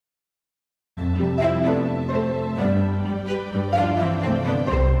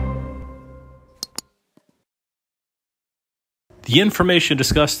The information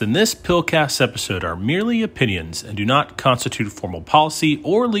discussed in this PILCast episode are merely opinions and do not constitute formal policy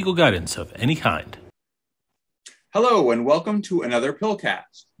or legal guidance of any kind. Hello, and welcome to another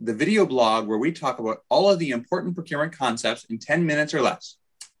PILCast, the video blog where we talk about all of the important procurement concepts in 10 minutes or less.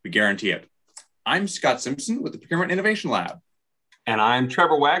 We guarantee it. I'm Scott Simpson with the Procurement Innovation Lab. And I'm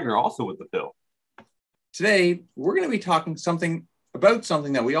Trevor Wagner, also with the PIL. Today, we're going to be talking about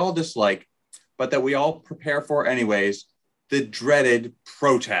something that we all dislike, but that we all prepare for anyways, the dreaded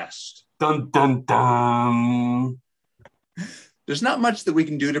protest. Dun, dun, dun. There's not much that we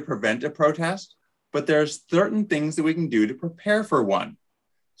can do to prevent a protest, but there's certain things that we can do to prepare for one.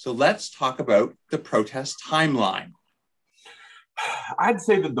 So let's talk about the protest timeline. I'd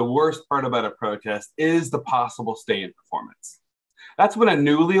say that the worst part about a protest is the possible stay in performance. That's when a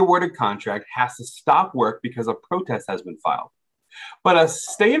newly awarded contract has to stop work because a protest has been filed. But a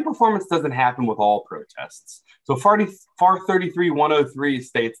stay in performance doesn't happen with all protests. So FAR 33-103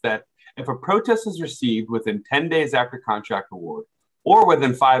 states that if a protest is received within 10 days after contract award, or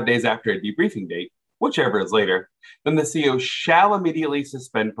within 5 days after a debriefing date, whichever is later, then the CO shall immediately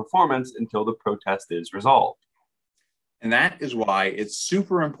suspend performance until the protest is resolved. And that is why it's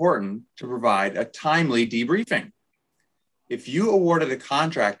super important to provide a timely debriefing. If you awarded a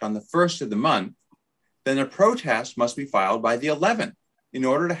contract on the 1st of the month, then a protest must be filed by the 11th in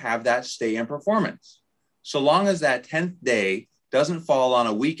order to have that stay in performance, so long as that 10th day doesn't fall on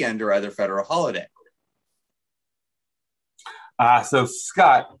a weekend or other federal holiday. So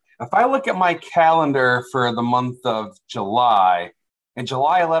Scott, if I look at my calendar for the month of July, and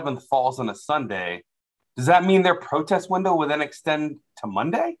July 11th falls on a Sunday, does that mean their protest window will then extend to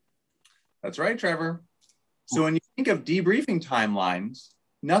Monday? That's right, Trevor. So when you think of debriefing timelines,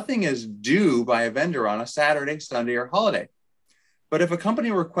 nothing is due by a vendor on a Saturday, Sunday, or holiday. But if a company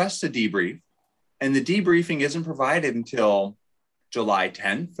requests a debrief and the debriefing isn't provided until July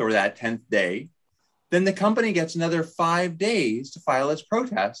 10th or that 10th day, then the company gets another 5 days to file its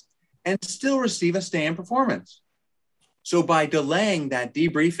protest and still receive a stay in performance. So by delaying that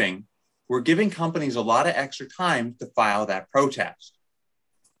debriefing, we're giving companies a lot of extra time to file that protest.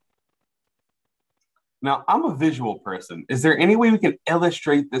 Now, I'm a visual person. Is there any way we can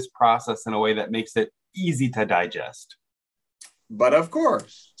illustrate this process in a way that makes it easy to digest? But of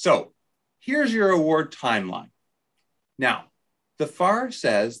course. So here's your award timeline. Now, the FAR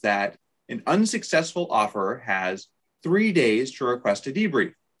says that an unsuccessful offeror has 3 days to request a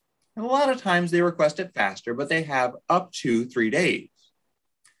debrief. And a lot of times they request it faster, but they have up to 3 days.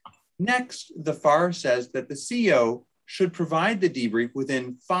 Next, the FAR says that the CO should provide the debrief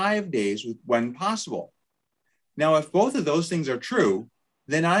within 5 days when possible. Now, if both of those things are true,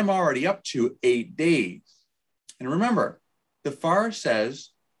 then I'm already up to 8 days. And remember, the FAR says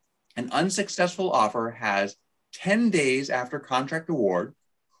an unsuccessful offer has 10 days after contract award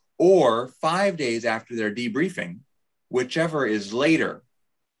or 5 days after their debriefing, whichever is later.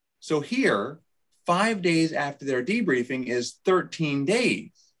 So here, 5 days after their debriefing is 13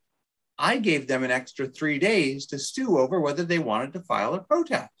 days. I gave them an extra 3 days to stew over whether they wanted to file a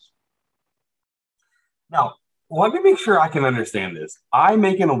protest. Now, let me make sure I can understand this. I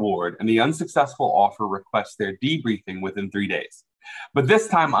make an award and the unsuccessful offer requests their debriefing within 3 days. But this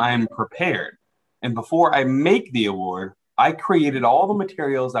time I'm prepared. And before I make the award, I created all the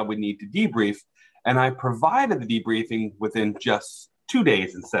materials I would need to debrief, and I provided the debriefing within just 2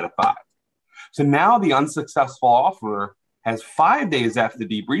 days instead of 5. So now the unsuccessful offerer has 5 days after the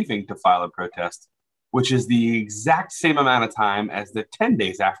debriefing to file a protest, which is the exact same amount of time as the 10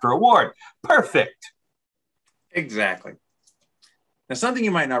 days after award. Perfect. Exactly. Now, something you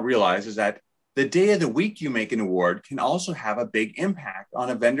might not realize is that the day of the week you make an award can also have a big impact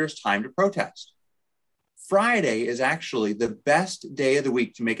on a vendor's time to protest. Friday is actually the best day of the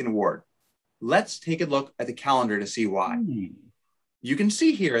week to make an award. Let's take a look at the calendar to see why. You can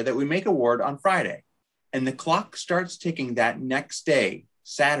see here that we make award on Friday, and the clock starts ticking that next day,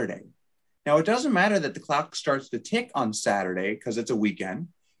 Saturday. Now, it doesn't matter that the clock starts to tick on Saturday because it's a weekend.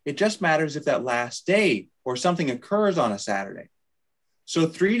 It just matters if that last day or something occurs on a Saturday. So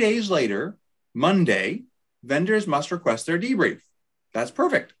 3 days later, Monday, vendors must request their debrief. That's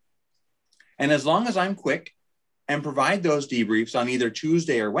perfect. And as long as I'm quick and provide those debriefs on either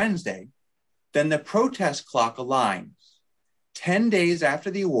Tuesday or Wednesday, then the protest clock aligns. 10 days after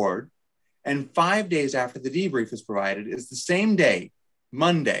the award and 5 days after the debrief is provided is the same day,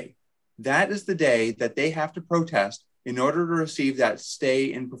 Monday. That is the day that they have to protest in order to receive that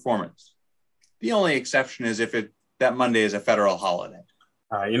stay in performance. The only exception is if that Monday is a federal holiday.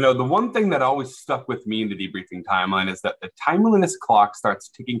 The one thing that always stuck with me in the debriefing timeline is that the timeliness clock starts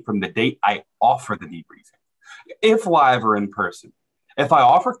ticking from the date I offer the debriefing. if live or in person. If I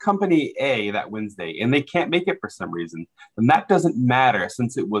offer company A that Wednesday and they can't make it for some reason, then that doesn't matter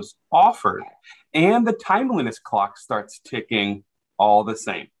since it was offered and the timeliness clock starts ticking all the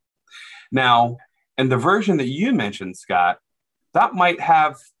same. Now, in the version that you mentioned, Scott, that might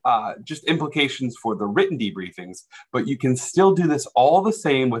have just implications for the written debriefings, but you can still do this all the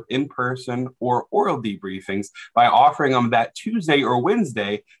same with in-person or oral debriefings by offering them that Tuesday or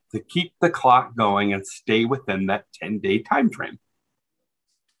Wednesday to keep the clock going and stay within that 10-day time frame.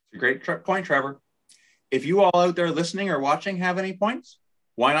 Great point, Trevor. If you all out there listening or watching have any points,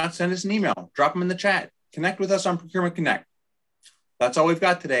 why not send us an email, drop them in the chat, connect with us on Procurement Connect. That's all we've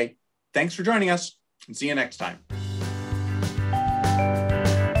got today. Thanks for joining us, and see you next time.